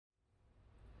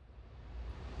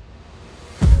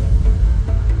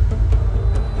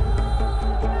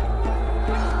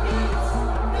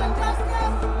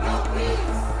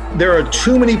There are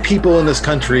too many people in this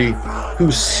country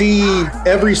who see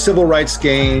every civil rights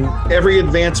gain, every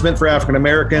advancement for African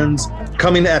Americans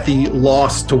coming at the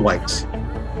loss to whites.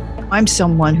 I'm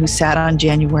someone who sat on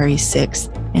January 6th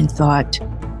and thought,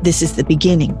 this is the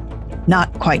beginning,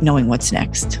 not quite knowing what's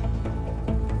next.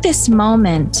 This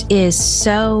moment is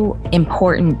so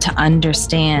important to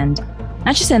understand,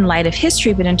 not just in light of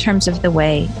history, but in terms of the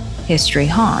way history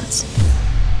haunts.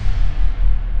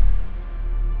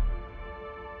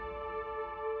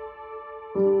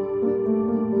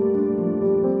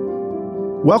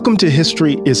 Welcome to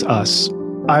History is Us.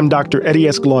 I'm Dr. Eddie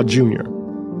Escalade Jr.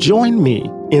 Join me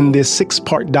in this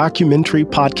 6-part documentary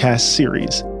podcast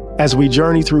series as we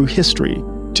journey through history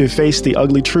to face the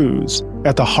ugly truths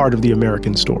at the heart of the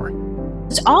American story.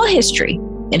 It's all history.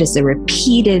 It is a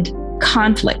repeated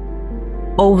conflict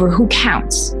over who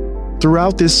counts.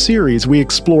 Throughout this series, we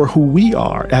explore who we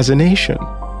are as a nation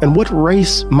and what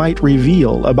race might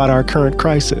reveal about our current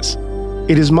crisis.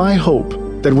 It is my hope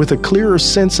that with a clearer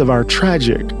sense of our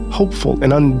tragic, hopeful,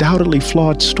 and undoubtedly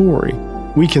flawed story,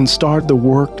 we can start the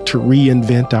work to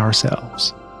reinvent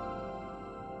ourselves.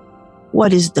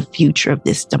 What is the future of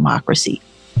this democracy?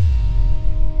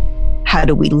 How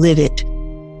do we live it?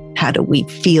 How do we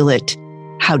feel it?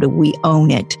 How do we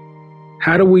own it?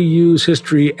 How do we use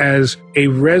history as a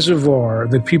reservoir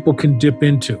that people can dip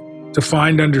into to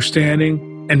find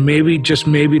understanding and maybe, just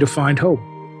maybe, to find hope?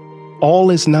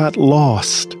 All is not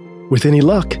lost. With any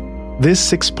luck,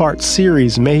 this 6-part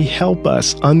series may help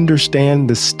us understand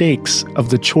the stakes of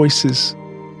the choices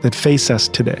that face us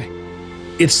today.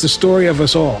 It's the story of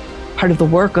us all. Part of the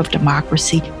work of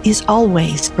democracy is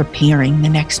always preparing the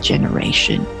next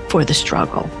generation for the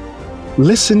struggle.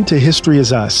 Listen to History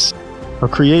is Us, a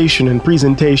creation and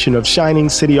presentation of Shining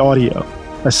City Audio,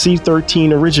 a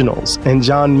C13 Originals and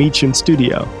John Meacham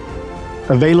Studio.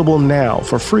 Available now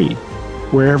for free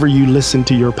wherever you listen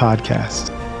to your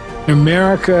podcasts.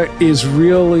 America is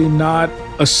really not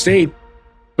a state,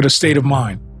 but a state of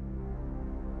mind.